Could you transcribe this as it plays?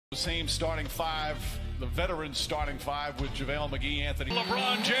Same starting five, the veteran starting five with JaVale McGee, Anthony.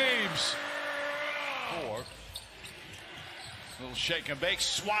 LeBron James. 4. Little shake and bake,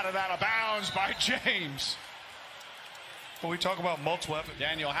 swatted out of bounds by James. When we talk about multiple weapons,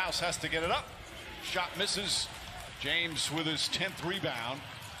 Daniel House has to get it up. Shot misses. James with his 10th rebound.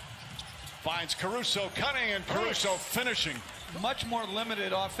 Finds Caruso cutting, and Caruso finishing. Much more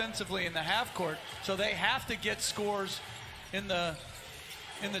limited offensively in the half court, so they have to get scores in the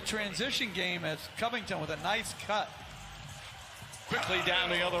transition game as Covington with a nice cut. Quickly down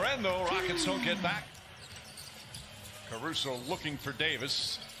the other end, though. Rockets don't get back. Caruso looking for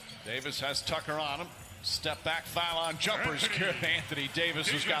Davis. Davis has Tucker on him. Step back foul on jumpers. Good. Anthony Davis,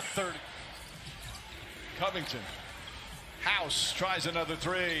 who's got 30. Covington. House tries another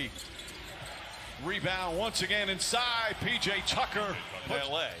three. Rebound once again inside. PJ Tucker.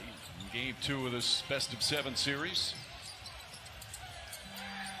 LA in game 2 of this best of 7 series.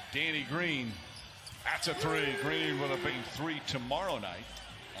 Danny Green. That's a 3. Green with a big 3 tomorrow night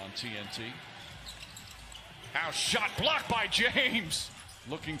on TNT. House shot blocked by James.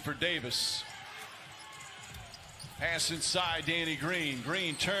 Looking for Davis. Pass inside Danny Green.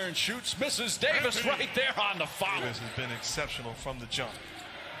 Green turns, shoots, misses. Davis right there on the foul. Davis has been exceptional from the jump.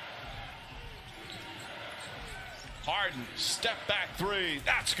 Harden, step back 3.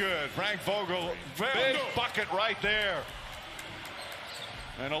 That's good. Frank Vogel, big bucket right there.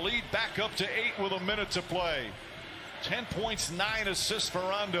 And a lead back up to 8 with a minute to play. 10 points, 9 assists for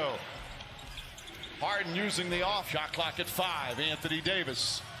Rondo. Harden using the off. Shot clock at 5. Anthony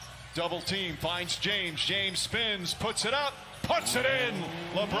Davis. Double team, finds James. James spins, puts it up, puts it in.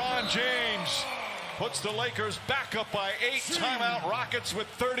 LeBron James puts the Lakers back up by 8. Timeout Rockets with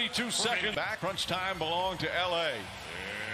 32 seconds. Back crunch time belonged to LA.